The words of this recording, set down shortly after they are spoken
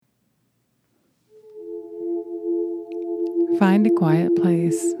Find a quiet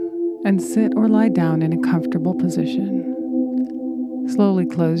place and sit or lie down in a comfortable position. Slowly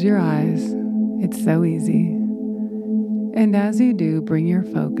close your eyes. It's so easy. And as you do, bring your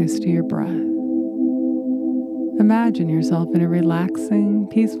focus to your breath. Imagine yourself in a relaxing,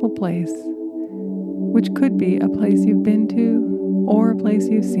 peaceful place, which could be a place you've been to or a place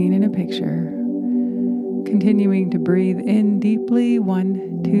you've seen in a picture. Continuing to breathe in deeply,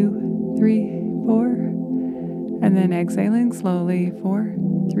 1, 2, 3, 4, and then exhaling slowly, 4,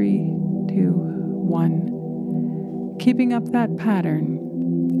 3, 2, 1. Keeping up that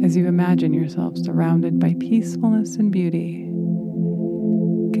pattern as you imagine yourself surrounded by peacefulness and beauty.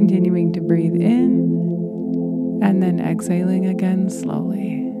 Continuing to breathe in and then exhaling again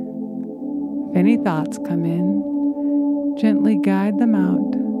slowly. If any thoughts come in, gently guide them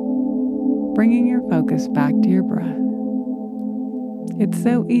out, bringing your focus back to your breath. It's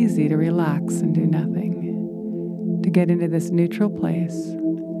so easy to relax and do nothing, to get into this neutral place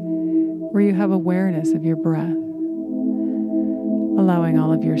where you have awareness of your breath, allowing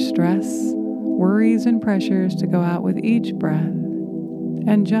all of your stress, worries, and pressures to go out with each breath,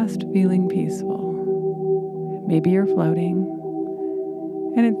 and just feeling peaceful. Maybe you're floating,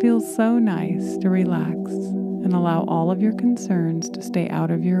 and it feels so nice to relax and allow all of your concerns to stay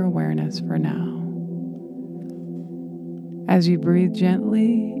out of your awareness for now. As you breathe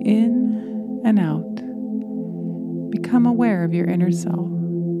gently in and out, become aware of your inner self,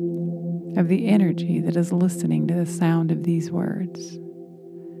 of the energy that is listening to the sound of these words.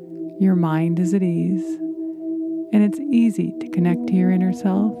 Your mind is at ease, and it's easy to connect to your inner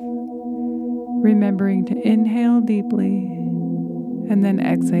self, remembering to inhale deeply and then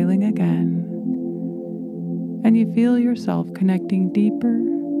exhaling again. And you feel yourself connecting deeper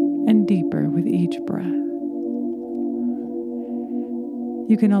and deeper with each breath.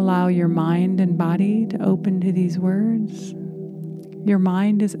 You can allow your mind and body to open to these words. Your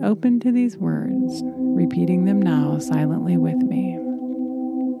mind is open to these words, repeating them now silently with me.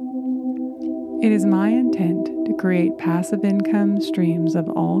 It is my intent to create passive income streams of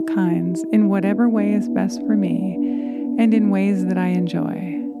all kinds in whatever way is best for me and in ways that I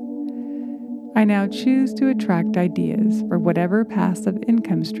enjoy. I now choose to attract ideas for whatever passive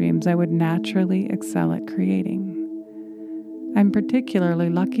income streams I would naturally excel at creating. I'm particularly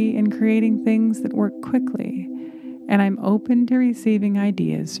lucky in creating things that work quickly, and I'm open to receiving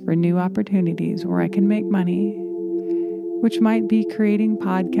ideas for new opportunities where I can make money, which might be creating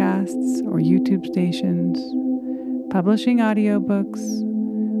podcasts or YouTube stations, publishing audiobooks,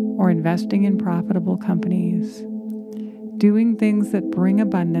 or investing in profitable companies, doing things that bring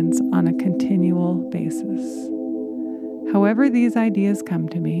abundance on a continual basis. However these ideas come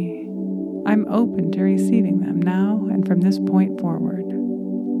to me, I'm open to receiving them now and from this point forward.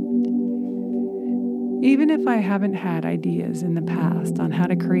 Even if I haven't had ideas in the past on how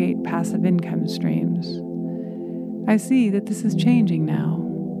to create passive income streams, I see that this is changing now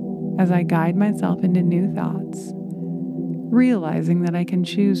as I guide myself into new thoughts, realizing that I can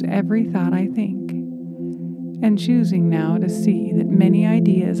choose every thought I think, and choosing now to see that many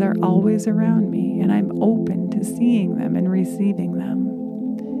ideas are always around me and I'm open to seeing them and receiving them.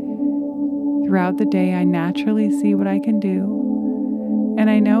 Throughout the day, I naturally see what I can do, and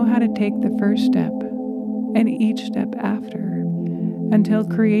I know how to take the first step and each step after until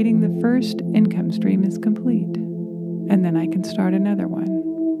creating the first income stream is complete, and then I can start another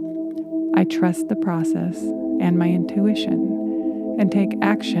one. I trust the process and my intuition and take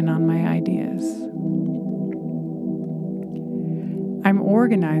action on my ideas. I'm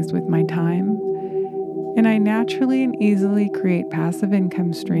organized with my time, and I naturally and easily create passive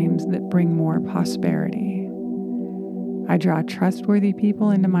income streams that bring more prosperity. I draw trustworthy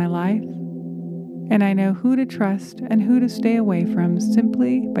people into my life, and I know who to trust and who to stay away from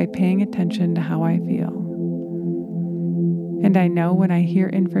simply by paying attention to how I feel. And I know when I hear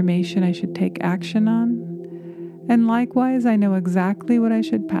information I should take action on, and likewise I know exactly what I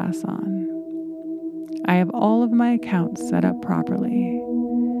should pass on. I have all of my accounts set up properly,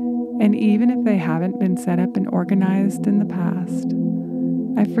 and even if they haven't been set up and organized in the past,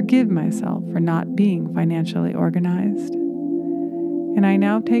 I forgive myself for not being financially organized. And I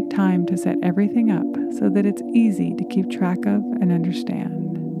now take time to set everything up so that it's easy to keep track of and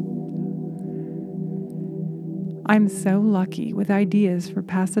understand. I'm so lucky with ideas for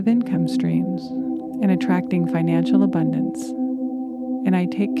passive income streams and attracting financial abundance, and I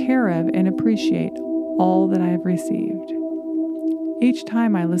take care of and appreciate all that I have received. Each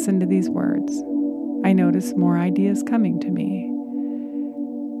time I listen to these words, I notice more ideas coming to me,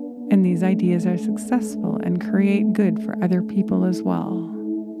 and these ideas are successful and create good for other people as well.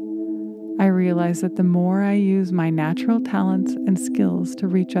 I realize that the more I use my natural talents and skills to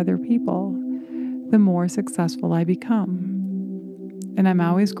reach other people, the more successful I become. And I'm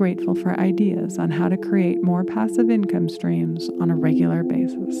always grateful for ideas on how to create more passive income streams on a regular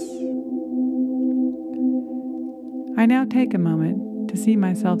basis. I now take a moment to see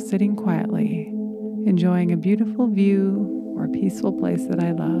myself sitting quietly, enjoying a beautiful view or a peaceful place that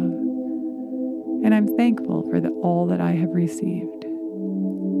I love. And I'm thankful for all that I have received.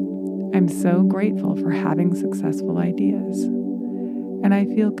 I'm so grateful for having successful ideas. And I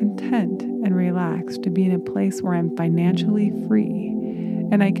feel content and relaxed to be in a place where I'm financially free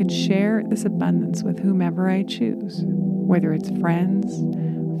and I can share this abundance with whomever I choose, whether it's friends,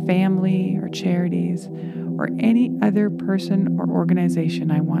 family, or charities, or any other person or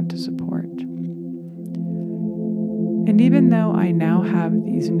organization I want to support. And even though I now have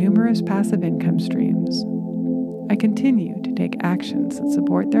these numerous passive income streams, I continue to take actions that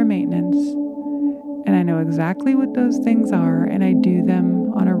support their maintenance, and I know exactly what those things are, and I do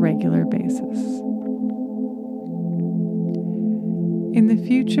them on a regular basis. In the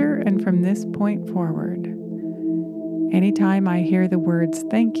future and from this point forward, anytime I hear the words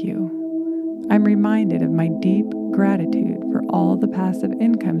 "thank you," I'm reminded of my deep gratitude for all the passive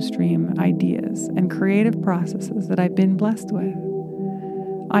income stream ideas and creative processes that I've been blessed with.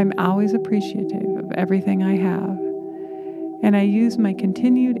 I'm always appreciative of everything I have, and I use my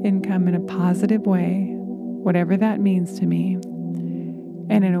continued income in a positive way, whatever that means to me,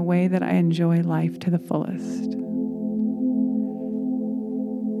 and in a way that I enjoy life to the fullest.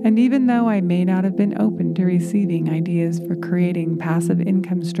 And even though I may not have been open to receiving ideas for creating passive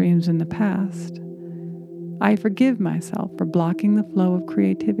income streams in the past, I forgive myself for blocking the flow of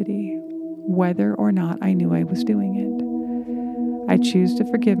creativity, whether or not I knew I was doing it. I choose to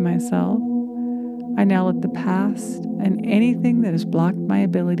forgive myself. I now let the past and anything that has blocked my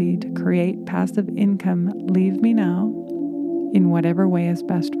ability to create passive income leave me now in whatever way is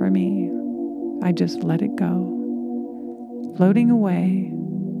best for me. I just let it go, floating away,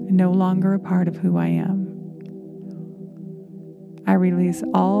 no longer a part of who I am. I release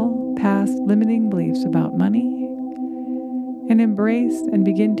all past limiting beliefs about money and embrace and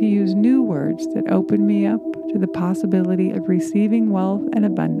begin to use new words that open me up to the possibility of receiving wealth and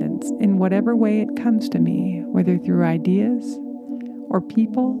abundance in whatever way it comes to me, whether through ideas or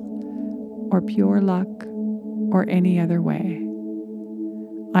people or pure luck or any other way.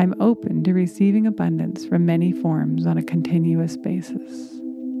 I'm open to receiving abundance from many forms on a continuous basis.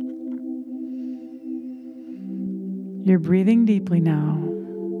 You're breathing deeply now,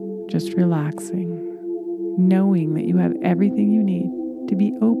 just relaxing, knowing that you have everything you need to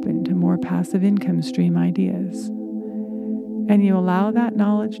be open to more passive income stream ideas. And you allow that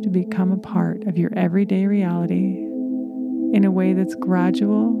knowledge to become a part of your everyday reality in a way that's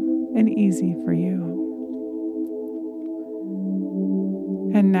gradual and easy for you.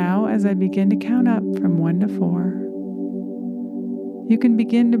 And now, as I begin to count up from 1 to 4, you can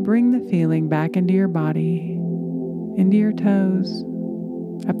begin to bring the feeling back into your body, into your toes,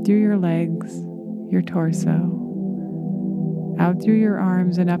 up through your legs, your torso, out through your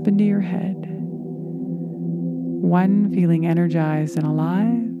arms and up into your head. 1, feeling energized and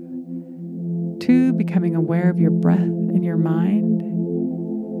alive. 2, becoming aware of your breath and your mind.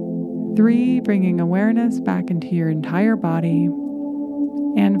 3, bringing awareness back into your entire body.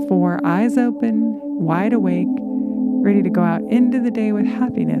 And 4, eyes open, wide awake, ready to go out into the day with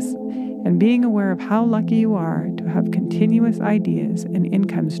happiness and being aware of how lucky you are to have continuous ideas and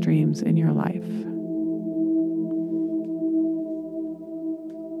income streams in your life.